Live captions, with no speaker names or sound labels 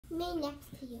Me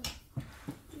next to you.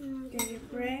 Can you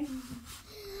pray?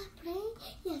 Pray?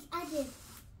 Yes, I did.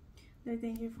 Lord,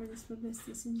 thank you for this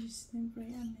publicity. In Jesus' name, pray.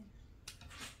 Amen.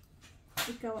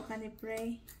 Ikaw ka ni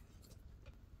pray.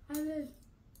 I did.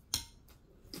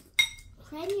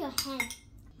 Pray in your head.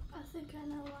 I think I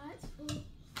know why it's full.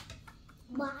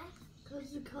 Why?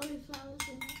 Because the cauliflower's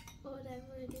in it, or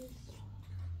whatever it is.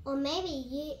 Or maybe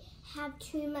you have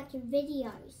too much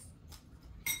videos.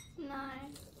 No.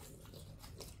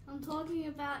 I'm talking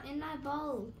about in that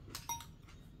bowl.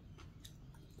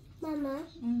 Mama,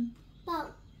 Mm.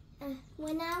 but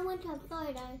when I went to a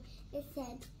photo, it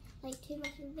said like too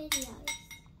much videos.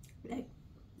 Like,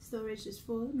 storage is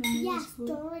full, memory Yes, is full.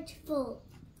 storage full.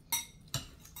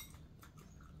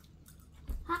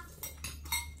 Ha.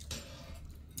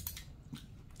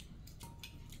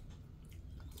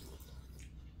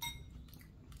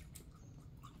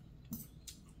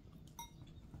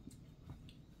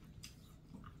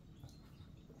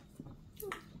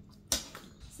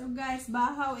 So guys,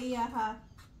 bahaw iya ha.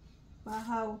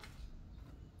 Bahaw.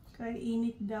 Kay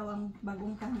init daw ang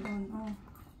bagong kanon. Oh.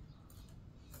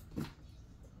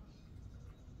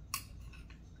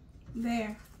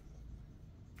 There.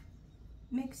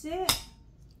 Mix it.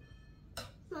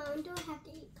 Mom, do I have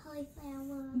to eat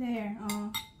cauliflower? There. Oh.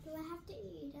 Do I have to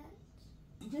eat it?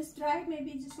 Just try,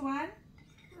 maybe just one.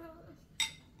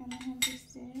 Can I have this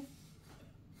there?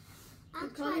 I'll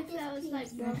The try cauliflower is this like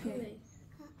piece. broccoli.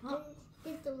 Hot.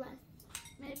 It's the rest.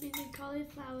 Maybe the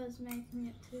cauliflower is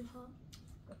making it too hot.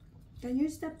 Can you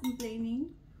stop complaining?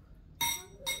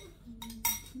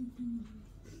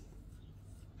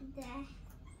 There.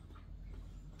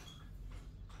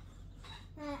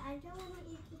 I don't want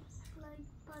to eat this like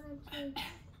butter cake.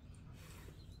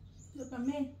 Look at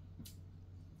me.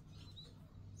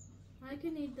 I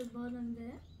can eat the bottom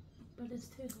bit, but it's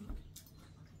too hot.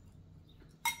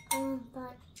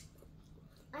 But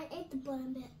I ate the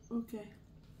bottom bit. Okay.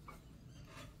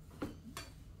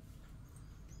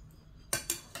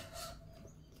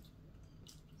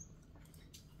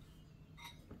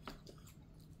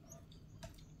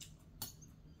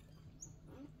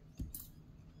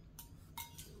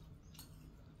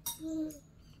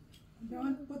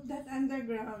 Don't put that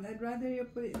underground. I'd rather you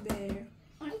put it there.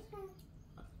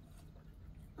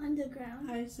 Underground.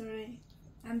 Hi, sorry.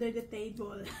 Under the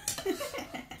table.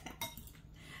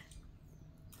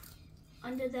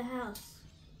 Under the house.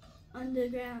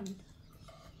 Underground.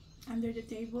 Under the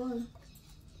table.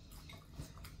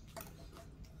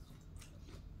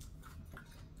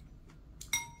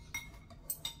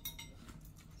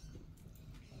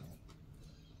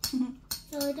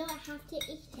 So I don't have to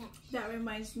eat it. That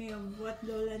reminds me of what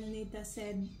Lola Nita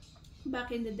said.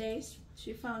 Back in the days,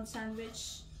 she found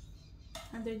sandwich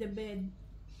under the bed.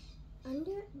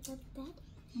 Under the bed?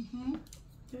 Mm-hmm.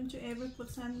 Don't you ever put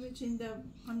sandwich in the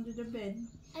under the bed?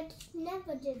 I just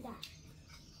never did that.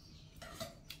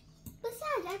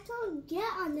 Besides, I don't get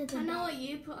under the I bed. know what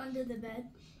you put under the bed.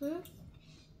 Hmm?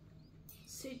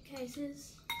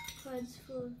 Suitcases. Clothes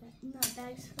full of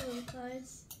bags full of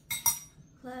clothes.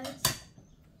 Clothes.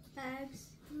 Bags.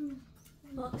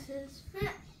 Boxes.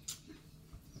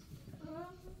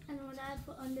 And what I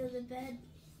put under the bed,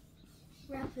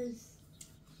 wrappers,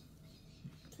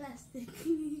 plastic,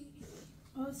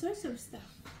 All sorts of stuff.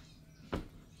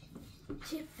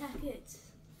 chip packets.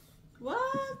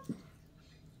 What?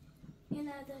 You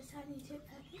know those tiny chip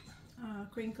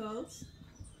packets? Crinkles.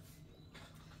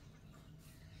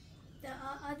 There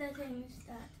are other things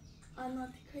that are not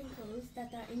crinkles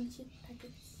that are in chip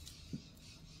packets.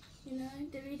 You know,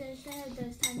 Doritos, they have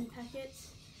those tiny packets.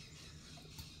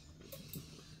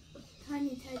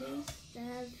 Tiny teddies, they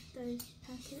have those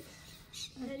packets.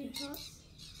 Teddy tots.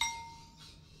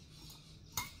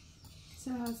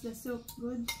 So how's the soup?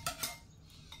 Good?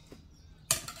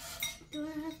 Do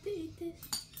I have to eat this?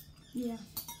 Yeah.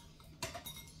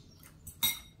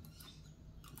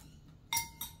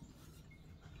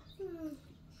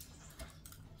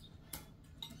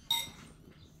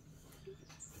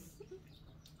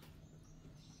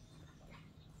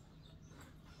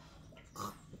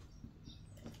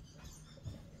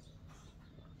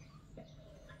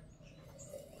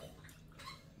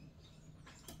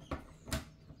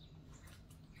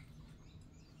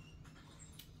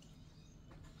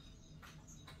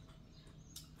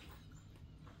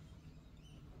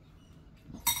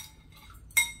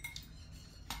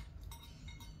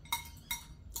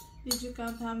 Did you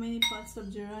count how many pots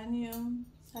of geranium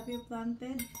have you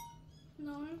planted?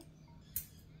 No.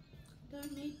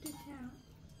 Don't need to count.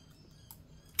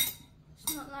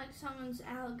 It's not like someone's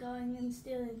out going and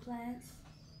stealing plants.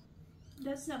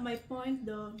 That's not my point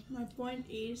though. My point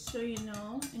is so you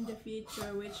know in the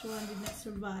future which one did not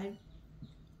survive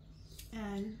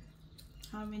and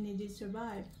how many did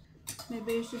survive.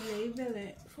 Maybe you should label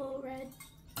it. Full red.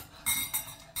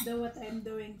 Do what I'm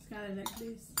doing, kind of like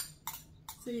this.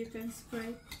 So you can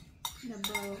scrape the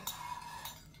bowl.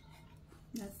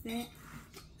 That's it.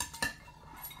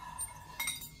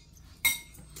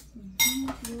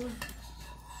 Good.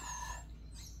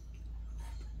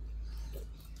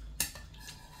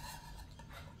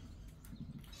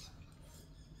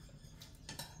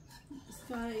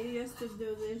 Sky, you used to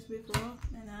do this before,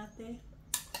 and ate.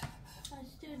 I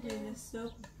still Do do. the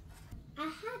soup. I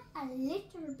had a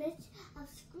little bit of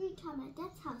screen time at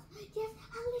Dad's house. Yes,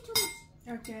 a little bit.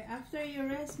 Okay, after you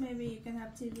rest, maybe you can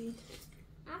have TV.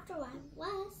 After I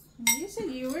was. You said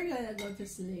you were gonna go to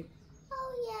sleep.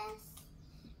 Oh yes.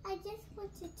 I just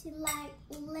wanted to like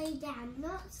lay down,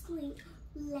 not sleep.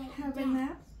 Lay Have a down.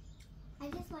 nap. I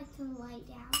just like to lie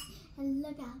down and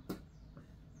look up.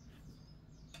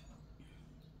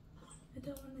 I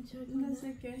don't want to choke on That's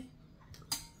that. okay.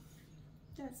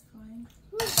 That's fine.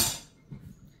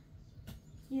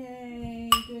 Yay,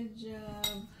 good job.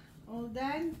 All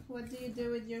done? What do you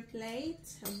do with your plate?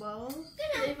 A bowl?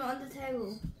 Leave it on the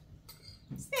table.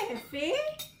 Steffi?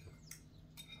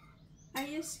 Are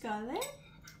you Scarlett?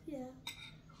 Yeah.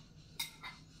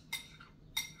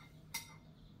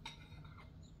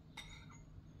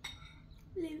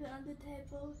 Leave it on the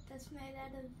table that's made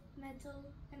out of metal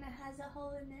and it has a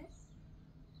hole in it.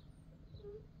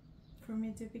 For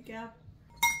me to pick up.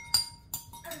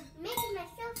 Making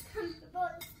myself comfortable.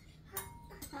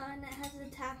 And it has a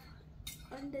tap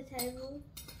on the table.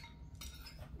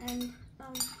 And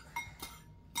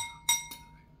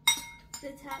the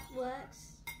tap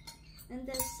works. And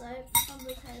there's soap on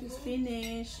the table. She's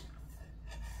finished.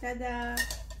 Tada!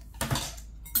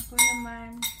 Ako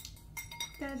naman.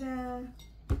 Tada!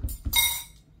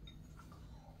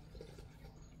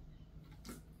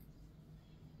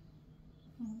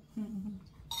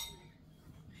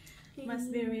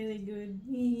 Must be really good.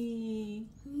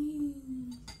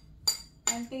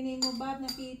 Ang tingin mo ba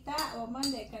nakita? O man,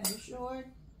 di ka na short.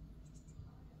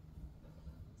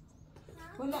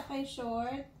 Wala kay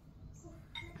short.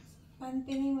 Ang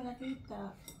tingin mo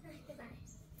nakita.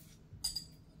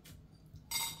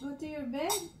 Go to your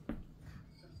bed.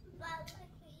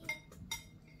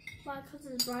 Why? Because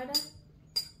it's brighter?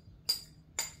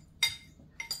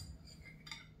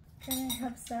 Can I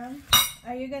have some?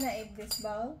 Are you gonna eat this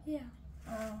bowl? Yeah.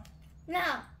 Oh.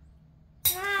 No!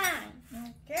 Fine!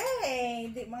 Okay.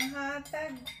 Di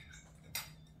manghatag.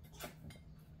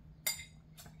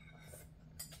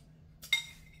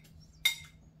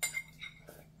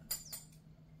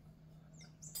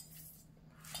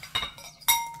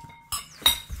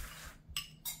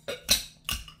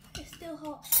 It's still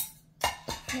hot.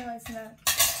 No, it's not.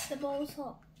 The bowl's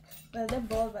hot. Well, the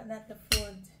bowl, but not the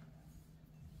food.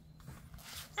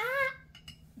 Ah!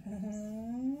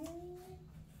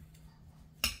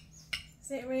 Is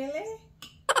it really?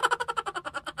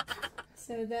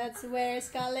 So that's where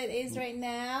Scarlett is right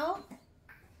now.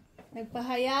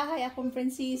 Nagpahayahay akong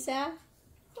prinsesa.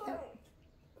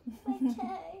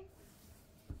 Okay.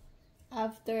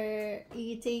 After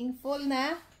eating, full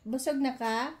na? Busog na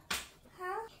ka?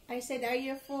 Huh? I said, are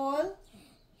you full?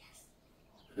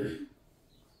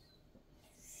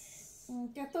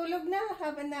 Katulog na.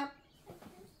 Have a nap.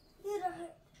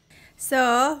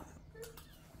 So,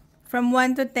 from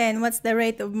 1 to 10, what's the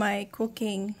rate of my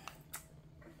cooking?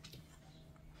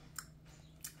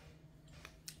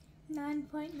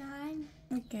 9.9.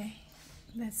 Okay,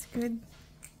 that's good.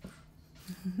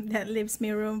 That leaves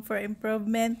me room for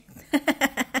improvement.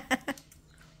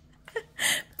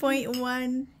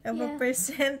 0.1 of a Yeah.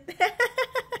 percent.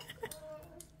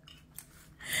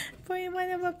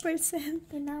 0.1 of a percent.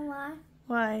 You know why?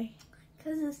 Why?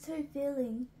 Because it's too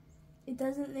filling. It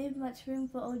doesn't leave much room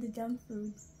for all the junk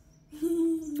food.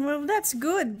 Well, that's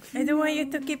good. I don't want you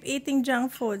to keep eating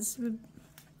junk foods.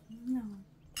 No.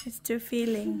 It's too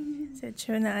filling. Sa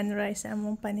tuna and rice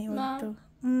among paniud to.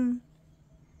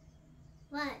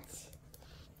 What?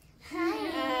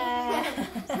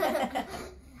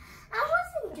 I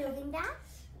wasn't doing that.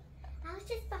 I was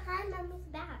just behind Mommy's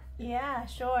back. Yeah,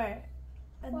 sure.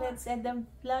 And let's end the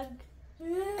vlog.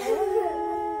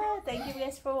 Thank you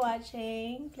guys for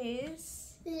watching. Please.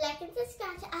 Like and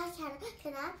subscribe to our channel,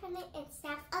 Canal Permit and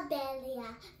Staff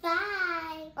Abelia.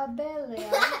 Bye!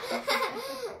 Abelia.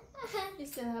 You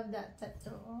still have that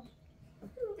tattoo.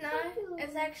 No,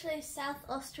 it's actually South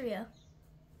Austria.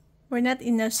 We're not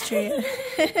in Australia.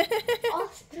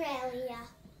 Australia.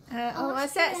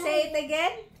 What's that? Say it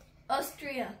again.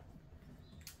 Austria.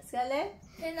 Scarlett?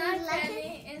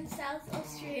 Penny in South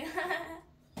Austria.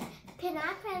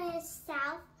 Penny is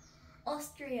South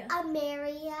Austria.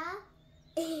 America.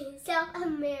 South You're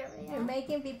America.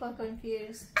 making people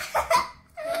confused.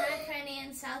 Penny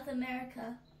in South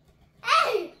America.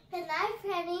 Hey!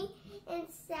 Penny in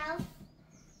South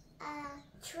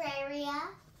Australia.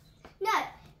 No,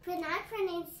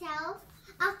 Penny in South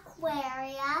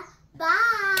Aquaria.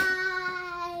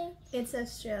 Bye. It's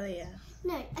Australia.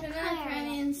 No, Penny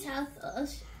Aquaria. in South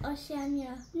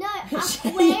Oceania. No,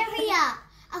 Aquaria.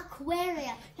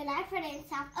 Aquaria. Penny in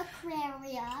South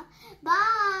Aquaria.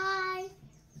 Bye.